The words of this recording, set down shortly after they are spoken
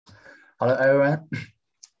Hello everyone,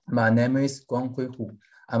 my name is Guanghui Hu.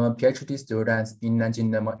 I'm a PhD student in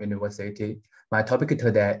Nanjing University. My topic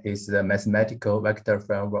today is the mathematical vector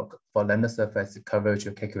framework for land surface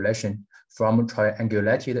curvature calculation from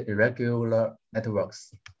triangulated irregular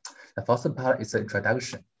networks. The first part is the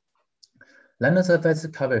introduction. Land surface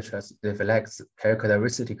curvatures reflects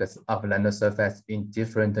characteristics of land surface in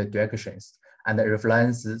different directions and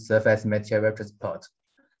influence surface material transport.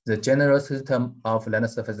 The general system of land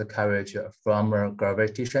surface curvature from a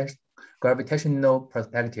gravitational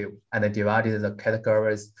perspective and divided the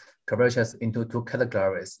curvatures into two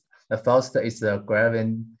categories. The first is the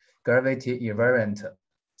gravity invariant,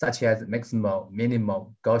 such as maximum,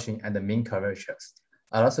 minimum, Gaussian, and mean curvatures,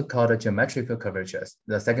 also called geometric curvatures.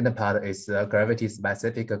 The second part is the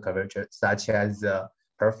gravity-specific curvature, such as the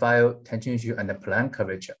profile, tangential, and plane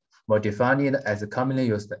curvature, more defined as commonly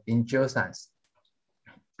used in geoscience.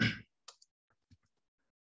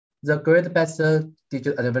 The grid-based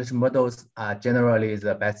digital advantage models are generally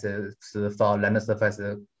the best for land surface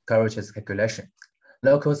curvatures calculation.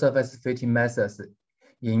 Local surface fitting methods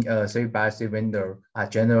in a 3x3 window are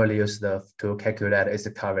generally used to calculate its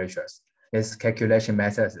curvatures. These calculation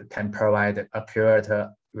methods can provide accurate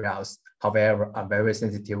results, however, are very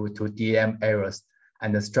sensitive to DM errors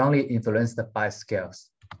and strongly influenced by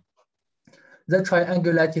scales. The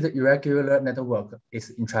triangulated irregular network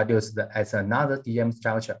is introduced as another DM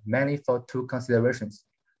structure, mainly for two considerations.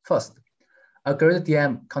 First, a grid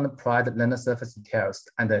DM can provide land surface details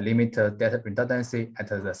and limit data redundancy at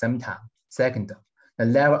the same time. Second, the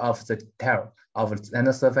level of the detail of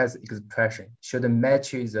land surface expression should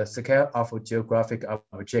match the scale of geographic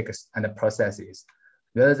objects and processes,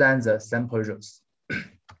 rather than the sample rules.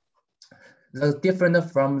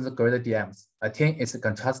 Different from the grid DMs, a team is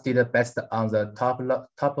contrasted based on the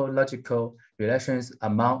topological relations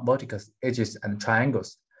among vertices, edges, and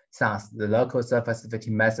triangles. Thus, the local surface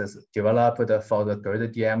fitting methods developed for the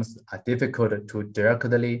grid DMs are difficult to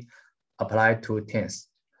directly apply to teams.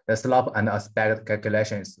 The slope and aspect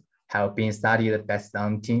calculations have been studied based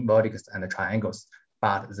on team vertices and triangles,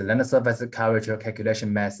 but the land surface curvature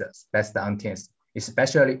calculation methods based on teams,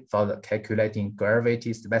 especially for the calculating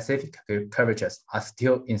gravity-specific curvatures, are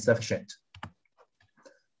still insufficient.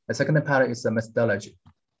 The second part is the methodology.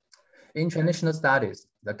 In traditional studies,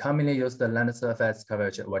 the commonly used land surface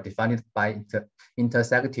curvature were defined by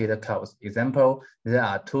intersected curves. Example, there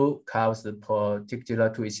are two curves perpendicular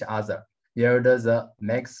to each other. Yield the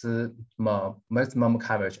maximum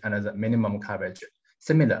coverage and the minimum coverage.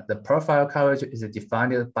 Similar, the profile coverage is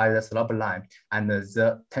defined by the slope line, and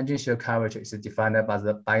the tangential coverage is defined by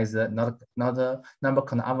the number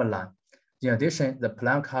canaver line. In addition, the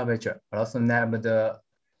plane coverage, also named the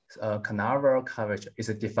canaver coverage, is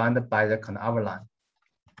defined by the canaver line.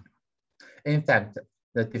 In fact,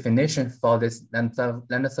 the definition for this land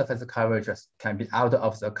surface curvatures can be out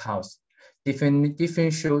of the course.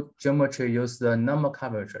 Differential geometry uses the normal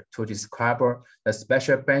curvature to describe the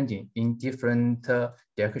spatial bending in different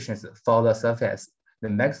directions for the surface. The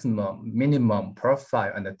maximum, minimum,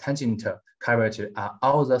 profile, and the tangent curvature are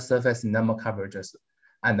all the surface normal coverages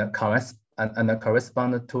and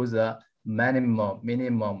correspond to the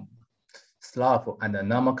minimum slope and the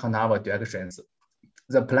normal canaver directions.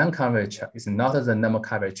 The plane curvature is not the normal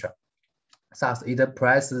curvature. Thus, it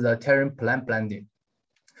applies the term plane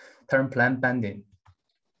bending.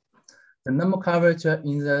 The normal curvature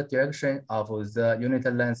in the direction of the unit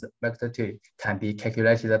length vector t can be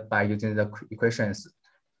calculated by using the equations.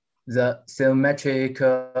 The symmetric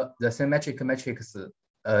matrix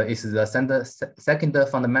is the second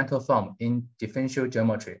fundamental form in differential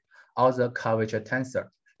geometry, or the curvature tensor.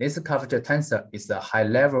 This curvature tensor is a high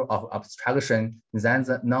level of abstraction than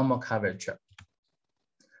the normal curvature.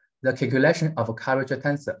 The calculation of curvature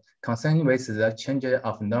tensor concerns with the change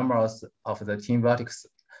of normals of the team vertex.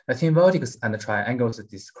 The team vertex and the triangles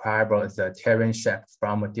describe the terrain shape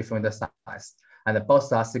from different sizes, and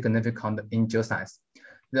both are significant in geoscience.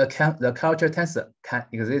 The curvature tensor can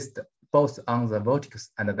exist both on the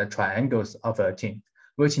vertex and the triangles of a team,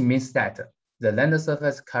 which means that the land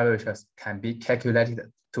surface curvatures can be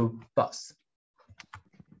calculated to both.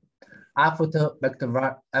 After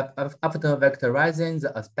vectorizing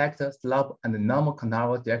the aspect, slope, and normal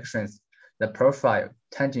canaver directions, the profile,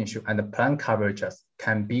 tangential, and plane curvatures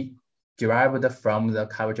can be derived from the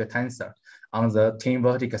curvature tensor on the team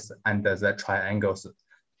vertex and the triangles.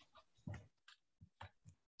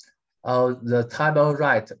 The table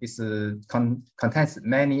right contains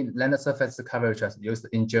many land surface curvatures used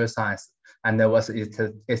in geoscience, and was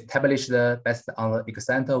established based on the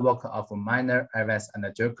excellent work of Miner, Evans, and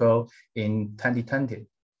Jerko in 2020.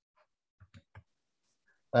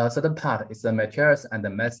 Third part is the materials and the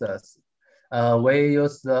methods. We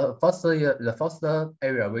use the first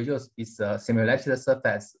area we use is a simulated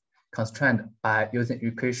surface constrained by using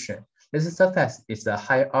equation. This surface is a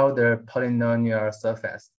high-order polynomial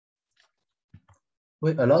surface.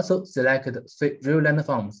 We also selected 3 real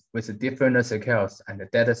landforms with different scales and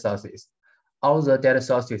data sources. All the data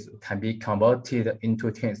sources can be converted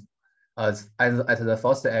into things. As at the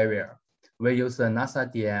first area, we use the NASA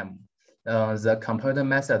DM. The computer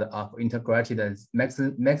method of integrated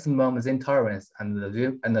maximum Z tolerance and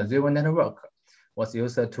the zero network was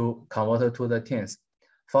used to convert to the things.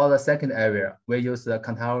 For the second area, we use the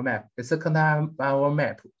contour map. This contour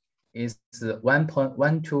map is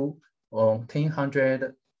 1.12 on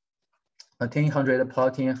 1000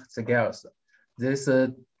 plotting scales. This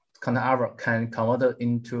contour can convert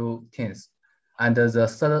into things. And the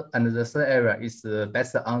third area is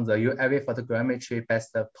based on the UAV photogrammetry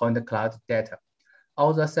based point cloud data.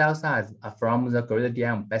 All the cell sizes are from the grid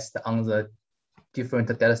DM based on the different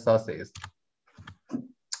data sources.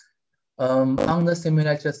 On the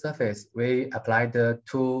simulated surface, we applied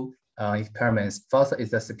 2 experiments. First is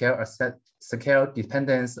the scale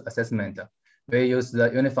dependence assessment. We use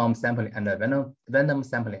the uniform sampling and the random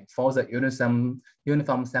sampling. For the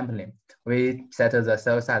uniform sampling, we set the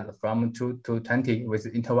cell size from 2 to 20 with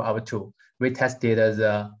interval of 2. We tested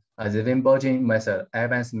the Weinberg method,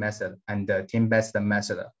 Evans method, and the team-based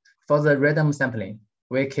method. For the random sampling,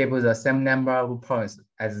 we keep the same number of points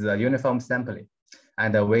as the uniform sampling.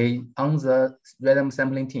 And we, on the random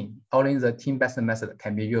sampling team, only the team-based method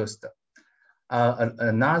can be used.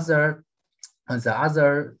 The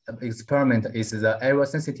other experiment is the error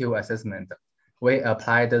sensitive assessment. We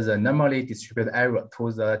applied the normally distributed error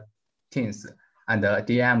to the teams and the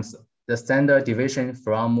DMs. The standard deviation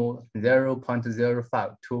from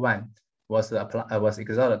 0.05 to 1 was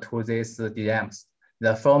exerted to these DMs.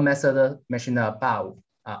 The 4 methods mentioned above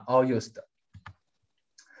are all used.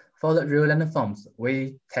 For the real landforms,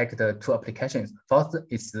 we take the 2 applications. First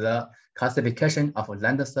is the classification of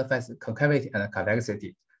land surface concavity and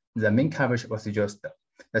convexity. The mean coverage was used.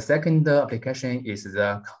 The second application is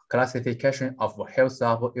the classification of health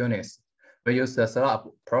of units. We use the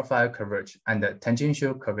slope, profile coverage, and the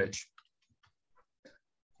tangential coverage.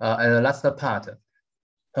 And the last part,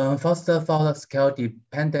 first for the scale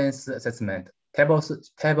dependence assessment, 2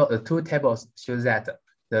 tables show that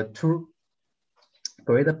the 2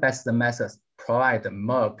 grid-based methods provide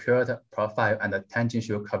more accurate profile and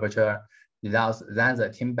tangential curvature results than the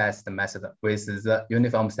team-based method with the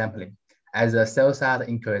uniform sampling. As the cell size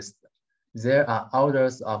increased, there are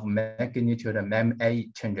orders of magnitude MA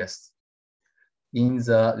changes in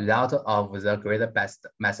the result of the grid-based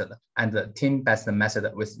method and the team-based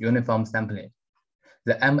method with uniform sampling.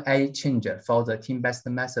 The MA change for the team-based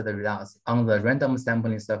method results on the random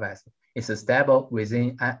sampling surface is stable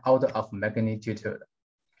within an order of magnitude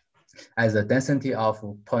as the density of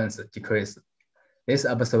points decreases. This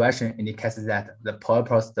observation indicates that the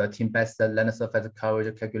proposed team-based land surface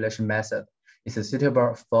coverage calculation method is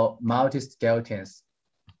suitable for multi-scale teams.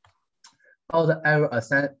 For the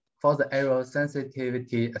error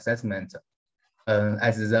sensitivity assessment,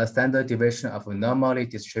 as the standard deviation of normally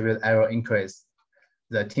distributed error increase,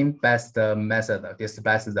 the team-based method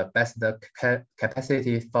displays the best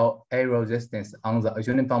capacity for error resistance on the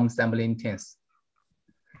uniform sampling teams,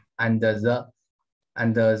 and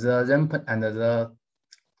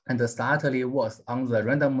slightly worse on the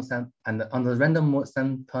random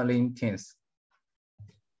sampling teams.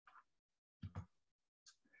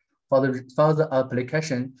 For the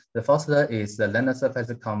application, the first is the land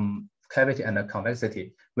surface cavity and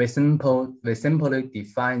convexity. We simply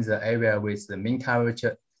define the area with the mean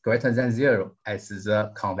curvature greater than 0 as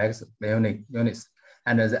the convex units,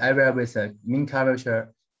 and the area with the mean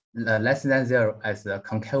curvature less than 0 as the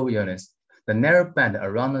concave units. The narrow band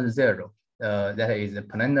around 0, that is the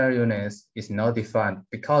planar units, is not defined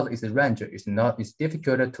because its range is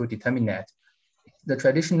difficult to determine. The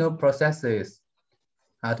traditional processes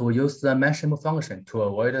are to use the maximum function to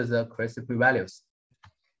avoid the crisp values.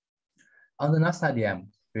 On the NASA DM,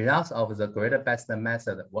 results of the grid-based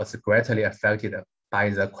method was greatly affected by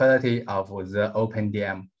the quality of the open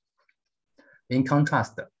DM. In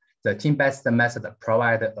contrast, the team-based method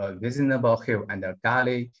provides a reasonable hill and a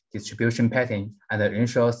gully distribution pattern and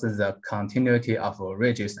ensures the continuity of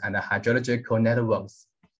ridges and hydrological networks.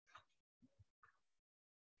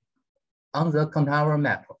 On the contour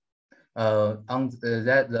map, the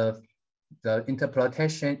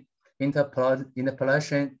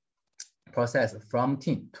interpolation process from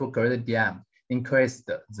team to grid DM increased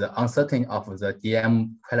the uncertainty of the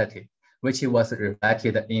DM quality, which was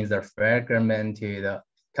reflected in the fragmented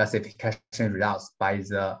classification results by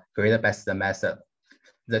the grid-based method.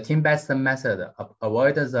 The team-based method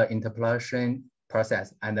avoids the interpolation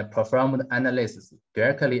process and performed analysis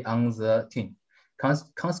directly on the team.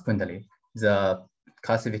 Consequently, the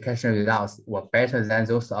classification results were better than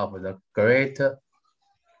those of the grid-based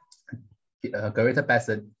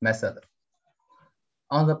method.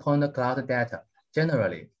 On the point cloud data,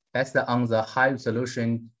 generally, based on the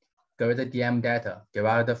high-resolution grid DM data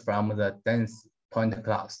derived from the dense point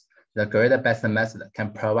clouds, the grid-based method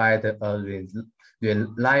can provide a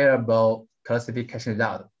reliable classification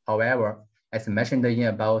result. However, as mentioned in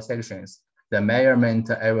above sections, the measurement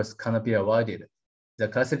errors cannot be avoided. The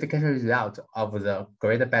classification results of the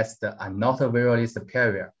grid-based are not visually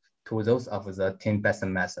superior to those of the team-based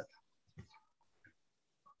method.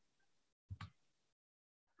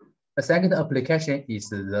 The second application is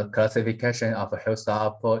the classification of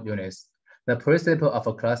hillside units. The principle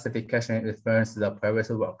of classification refers to the previous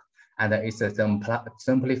work, and is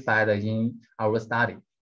simplified in our study.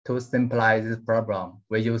 To simplify this problem,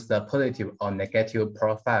 we use the positive or negative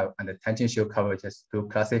profile and tangential curvatures to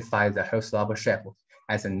classify the hillside shape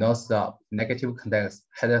as north slope, negative convex,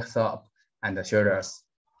 head slope, and shoulders.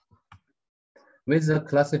 With the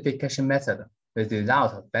classification method, the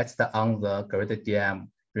result based on the grid DM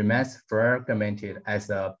remains fragmented as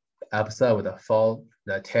observed for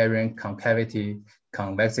the terrain concavity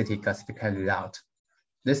convexity classification result.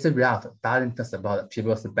 This result doesn't support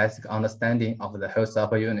people's basic understanding of the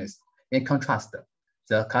hillside units. In contrast,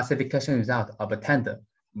 the classification result obtained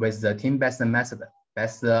with the team-based method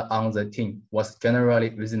based on the team was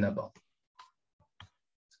generally reasonable.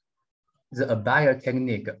 The above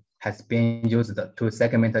technique has been used to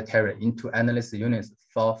segment the terrain into analysis units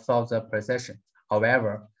for further precision.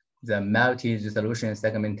 However, the multi-resolution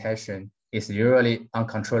segmentation is usually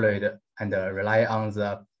uncontrolled and rely on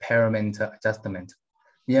the parameter adjustment.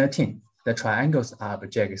 In a team, the triangles are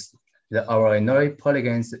objects. The ordinary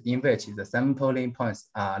polygons in which the sampling points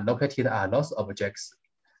are located are those objects.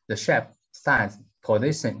 The shape, size,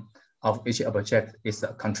 position of each object is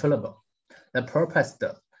controllable. The proposed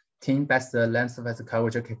team-based length surface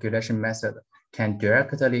curvature calculation method can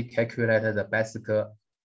directly calculate the basic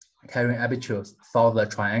terrain amplitudes for the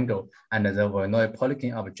triangle and the ordinary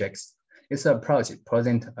polygon objects. This approach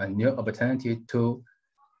presents a new opportunity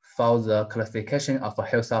for the classification of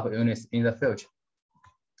hillside units in the future.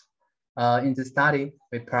 In this study,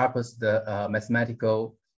 we proposed the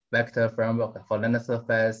mathematical vector framework for land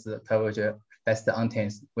surface curvature based on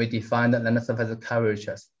teams. We defined land surface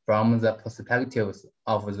curvatures from the perspectives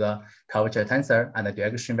of the curvature tensor and the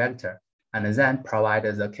direction vector, and then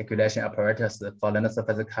provided the calculation apparatus for land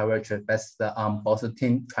surface curvature based on both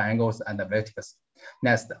team triangles and the vertices.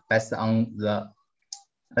 Next, based on the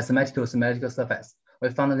mathematical symmetrical surface, we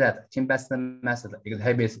found that team-based method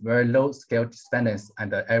exhibits very low scale dependence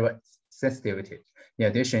and error sensitivity. In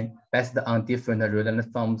addition, based on different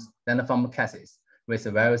landform cases with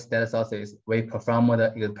various data sources, we performed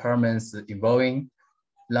experiments involving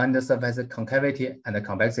land surface concavity and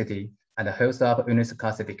convexity and hillside units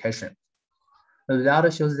classification. The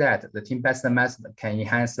result shows that the team-based method can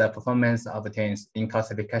enhance the performance of teams in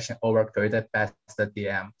classification over grid-based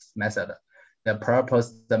DM method. The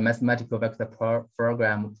proposed mathematical vector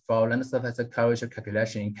program for land surface curvature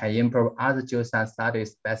calculation can improve other geoscience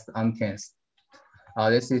studies based on teams.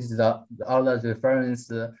 This is all the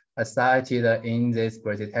reference cited in this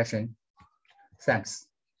presentation. Thanks.